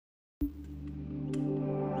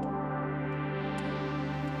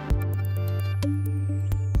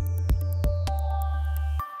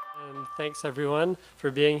Thanks everyone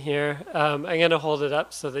for being here. I'm going to hold it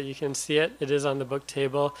up so that you can see it. It is on the book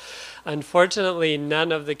table. Unfortunately,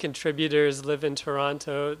 none of the contributors live in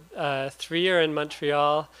Toronto. 3 are in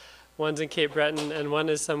Montreal, one's in Cape Breton, and one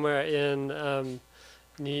is somewhere in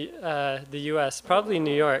the US, probably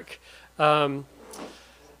New York.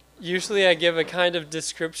 Usually I give a kind of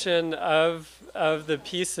description of the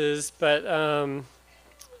pieces, but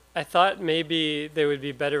I thought maybe they would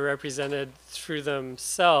be better represented through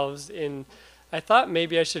themselves. I thought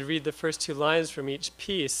maybe I should read the first 2 lines from each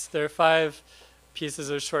piece. There are 5 pieces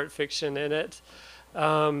of short fiction in it,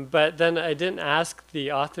 but then I didn't ask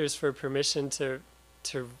the authors for permission to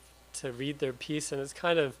read their piece, and it's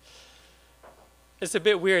a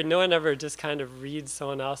bit weird. No one ever just kind of reads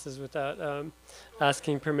someone else's without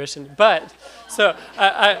asking permission. But so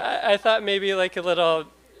I thought maybe like a little.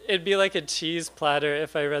 It'd be like a cheese platter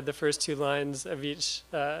if I read the first 2 lines of each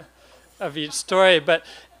story, but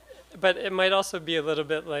it might also be a little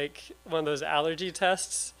bit like one of those allergy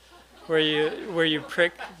tests where you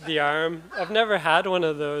prick the arm. I've never had one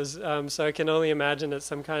of those, so I can only imagine it's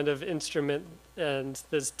some kind of instrument and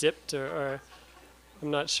that's dipped, or I'm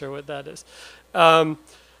not sure what that is.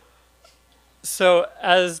 So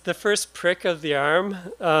as the first prick of the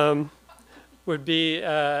arm would be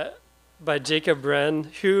by Jacob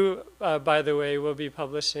Wren, who, by the way, will be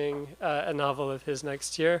publishing a novel of his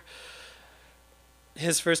next year.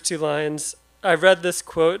 His first 2 lines. I read this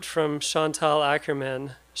quote from Chantal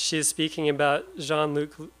Akerman. She's speaking about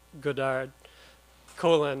Jean-Luc Godard, :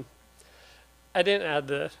 I didn't add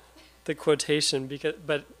the quotation,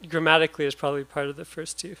 but grammatically it's probably part of the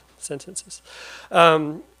first 2 sentences.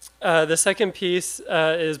 The second piece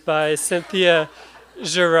is by Cynthia,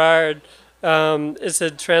 Girard. It's a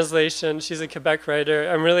translation. She's a Quebec writer.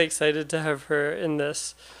 I'm really excited to have her in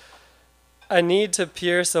this. I need to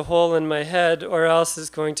pierce a hole in my head or else it's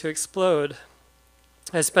going to explode.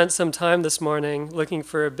 I spent some time this morning looking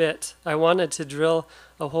for a bit. I wanted to drill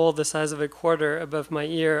a hole the size of a quarter above my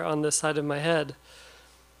ear on the side of my head.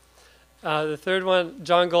 The third one,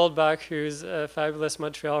 John Goldbach, who's a fabulous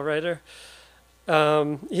Montreal writer.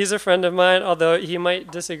 He's a friend of mine, although he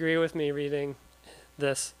might disagree with me reading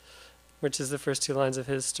this, which is the first 2 lines of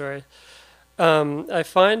his story. I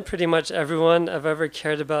find pretty much everyone I've ever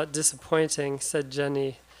cared about disappointing, said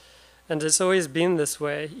Jenny. And it's always been this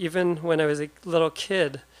way, even when I was a little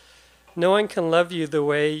kid. No one can love you the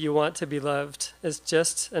way you want to be loved. It's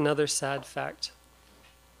just another sad fact.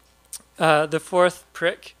 The 4th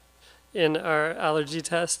prick in our allergy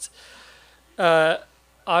test,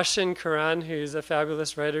 Oisín Curran, who's a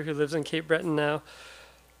fabulous writer who lives in Cape Breton now.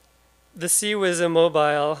 The sea was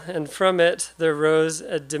immobile, and from it there rose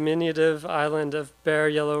a diminutive island of bare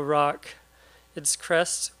yellow rock. Its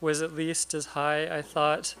crest was at least as high, I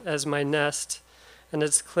thought, as my nest, and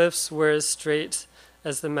its cliffs were as straight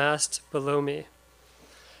as the mast below me.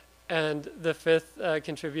 And the 5th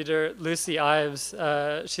contributor, Lucy Ives,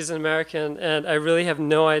 she's an American, and I really have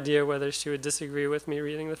no idea whether she would disagree with me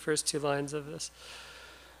reading the first 2 lines of this.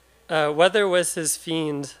 Weather was his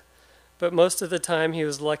fiend, but most of the time he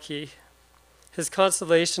was lucky. His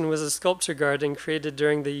consolation was a sculpture garden created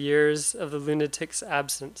during the years of the lunatic's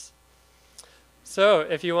absence. So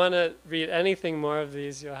if you want to read anything more of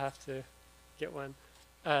these, you'll have to get one.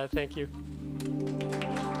 Thank you.